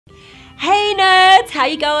Hey nerds, how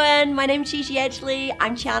you going? My name's Gigi Edgley,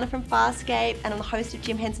 I'm Chiana from Farscape, and I'm the host of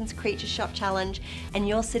Jim Henson's Creature Shop Challenge, and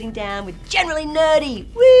you're sitting down with Generally Nerdy.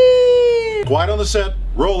 Woo! Quiet on the set,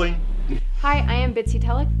 rolling. Hi, I am Bitsy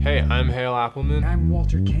Telek. Hey, I'm Hale Appleman. I'm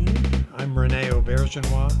Walter Kane. I'm Rene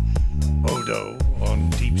Aubergenois, Odo on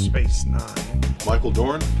Deep Space Nine. Michael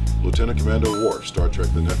Dorn, Lieutenant Commander Worf, Star Trek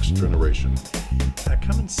The Next Generation.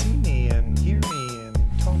 Come and see me and hear me and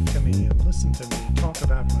talk to me and listen to me talk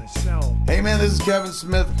about myself. Hey man, this is Kevin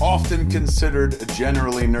Smith, often considered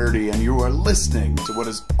generally nerdy, and you are listening to what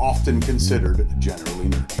is often considered generally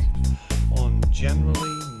nerdy. On Generally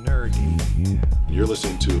Nerdy. You're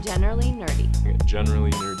listening to Generally Nerdy.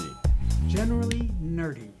 Generally nerdy. Generally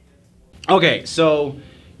nerdy. Okay, so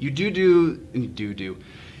you do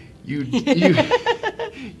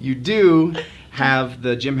have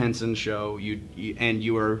the Jim Henson show. And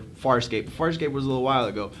you are Farscape. Farscape was a little while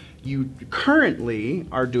ago. You currently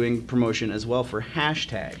are doing promotion as well for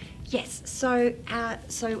Hashtag. Yes, so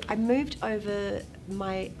I moved over.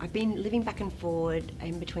 I've been living back and forward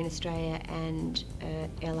in between Australia and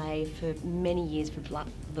LA for many years, for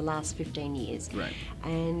the last 15 years. Right.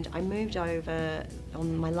 And I moved over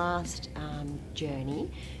on my last journey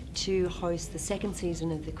to host the second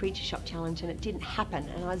season of the Creature Shop Challenge, and it didn't happen,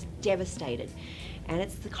 and I was devastated. And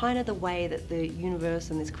it's the kind of the way that the universe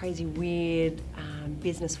and this crazy weird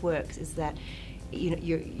business works, is that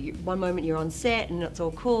you one moment you're on set and it's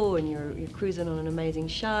all cool and you're cruising on an amazing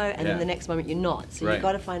show, and then the next moment you're not. So you've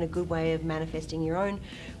got to find a good way of manifesting your own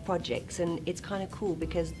projects, and it's kind of cool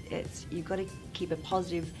because you've got to keep a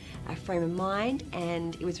positive frame of mind.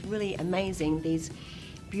 And it was really amazing. These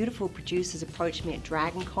beautiful producers approached me at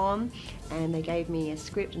DragonCon, and they gave me a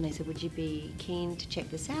script and they said, would you be keen to check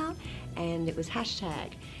this out? And it was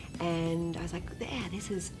Hashtag, and I was like, yeah,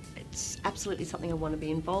 it's absolutely something I want to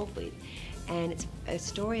be involved with. And it's a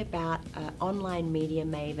story about an online media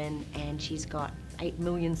maven, and she's got 8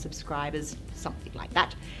 million subscribers, something like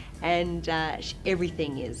that, and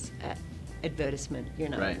everything is advertisement,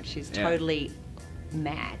 Right. She's totally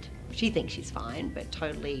mad. She thinks she's fine, but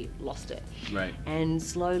totally lost it. Right. And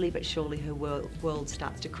slowly but surely her world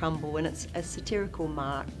starts to crumble, and it's a satirical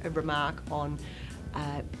remark on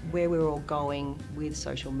where we're all going with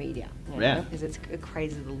social media. Because it's a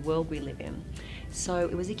crazy little world we live in. So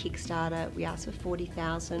it was a Kickstarter. We asked for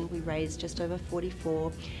 40,000. We raised just over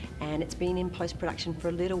 44, and it's been in post-production for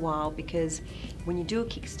a little while, because when you do a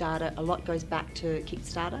Kickstarter, a lot goes back to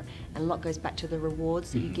Kickstarter and a lot goes back to the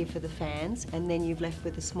rewards that you give for the fans, and then you've left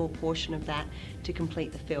with a small portion of that to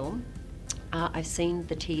complete the film. I've seen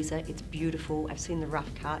the teaser, it's beautiful. I've seen the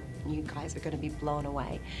rough cut, you guys are going to be blown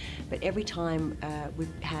away. But every time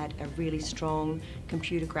we've had a really strong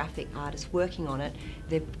computer graphic artist working on it,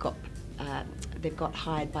 they've got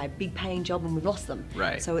hired by a big paying job and we've lost them.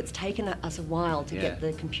 Right. So it's taken us a while to get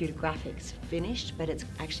the computer graphics finished, but it's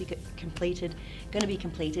actually going to be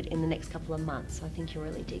completed in the next couple of months. So I think you'll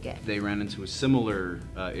really dig it. They ran into similar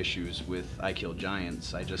issues with I Kill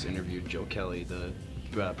Giants. I just interviewed Joe Kelly, the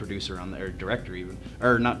producer on or director even,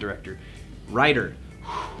 or not director, writer.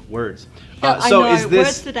 Words. I so know, is this,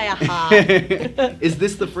 words today are hard. Is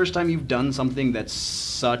this the first time you've done something that's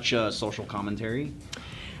such a social commentary?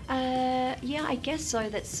 Yeah, I guess so.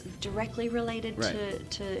 That's directly related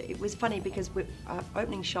to. It was funny because our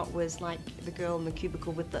opening shot was like the girl in the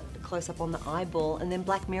cubicle with the close-up on the eyeball, and then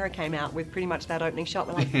Black Mirror came out with pretty much that opening shot.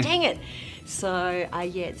 We're like, dang it! So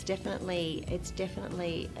yeah, it's definitely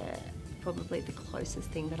probably the closest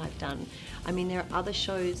thing that I've done. I mean, there are other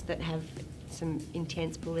shows that have some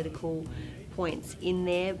intense political points in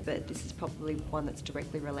there, but this is probably one that's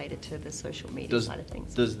directly related to the social media side of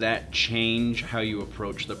things. Does that change how you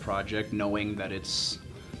approach the project, knowing that it's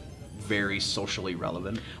very socially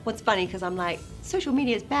relevant? Well, it's funny because I'm like, social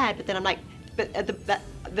media is bad, but then I'm like,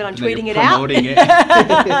 then I'm tweeting it promoting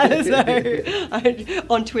out.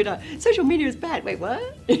 So, on Twitter, social media is bad. Wait, what?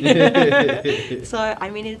 So, I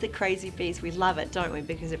mean, it's a crazy beast. We love it, don't we?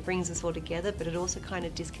 Because it brings us all together, but it also kind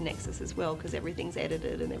of disconnects us as well, because everything's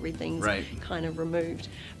edited and everything's kind of removed.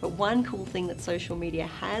 But one cool thing that social media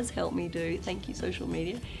has helped me do, thank you social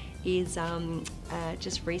media, is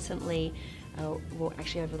just recently, well,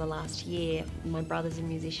 actually over the last year, my brother's a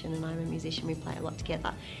musician and I'm a musician. We play a lot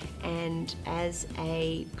together, and as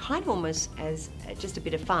a kind of almost as just a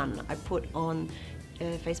bit of fun, I put on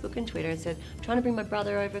Facebook and Twitter and said, I'm trying to bring my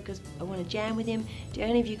brother over because I want to jam with him. Do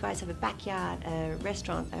any of you guys have a backyard, a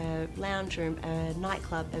restaurant, a lounge room, a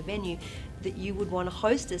nightclub, a venue that you would want to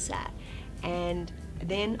host us at? And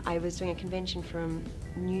then I was doing a convention from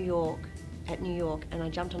New York, and I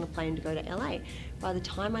jumped on a plane to go to LA. By the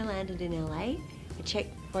time I landed in LA, I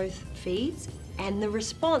checked both feeds And the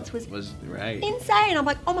response was right. insane. I'm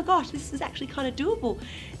like, oh my gosh, this is actually kind of doable.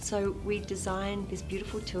 So we designed this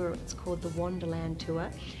beautiful tour. It's called the Wonderland Tour.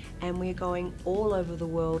 And we're going all over the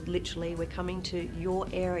world, literally. We're coming to your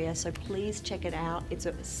area, so please check it out. It's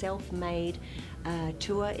a self-made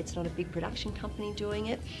tour. It's not a big production company doing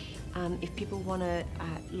it. If people want to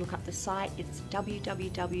look up the site, it's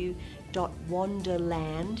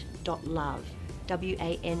www.wanderland.love.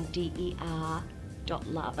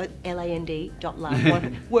 WANDER.love,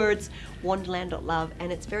 LAND.love, words, wonderland.love.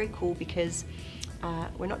 And it's very cool because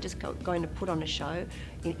we're not just going to put on a show.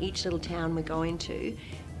 In each little town we're going to,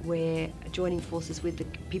 we're joining forces with the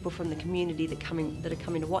people from the community that are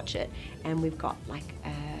coming to watch it, and we've got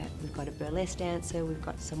we've got a burlesque dancer, we've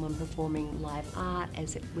got someone performing live art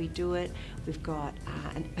as we do it, we've got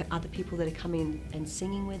other people that are coming and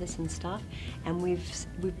singing with us and stuff, and we're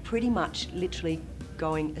pretty much literally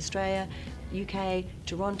going Australia, UK,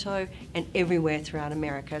 Toronto, and everywhere throughout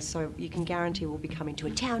America. So you can guarantee we'll be coming to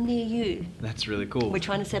a town near you. That's really cool. We're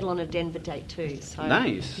trying to settle on a Denver date too. So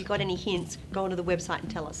nice. if you got any hints, go onto the website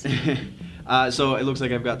and tell us. So it looks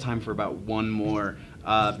like I've got time for about one more.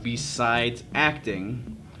 Besides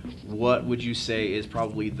acting, what would you say is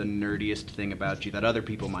probably the nerdiest thing about you that other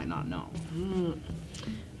people might not know?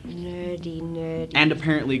 Nerdy. And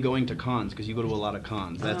apparently going to cons, because you go to a lot of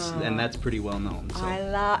cons. And that's pretty well known. So.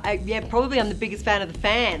 Yeah, probably I'm the biggest fan of the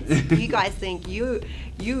fans. You guys think your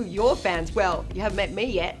fans, well, you haven't met me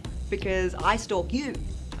yet because I stalk you.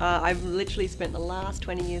 I've literally spent the last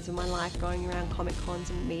 20 years of my life going around Comic Cons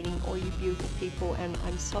and meeting all you beautiful people, and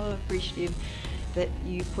I'm so appreciative that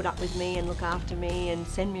you put up with me and look after me and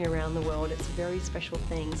send me around the world. It's a very special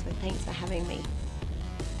thing, so thanks for having me.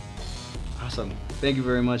 Awesome. Thank you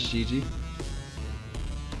very much, Gigi.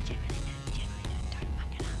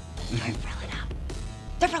 Don't frill it up.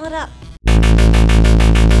 Don't frill it up.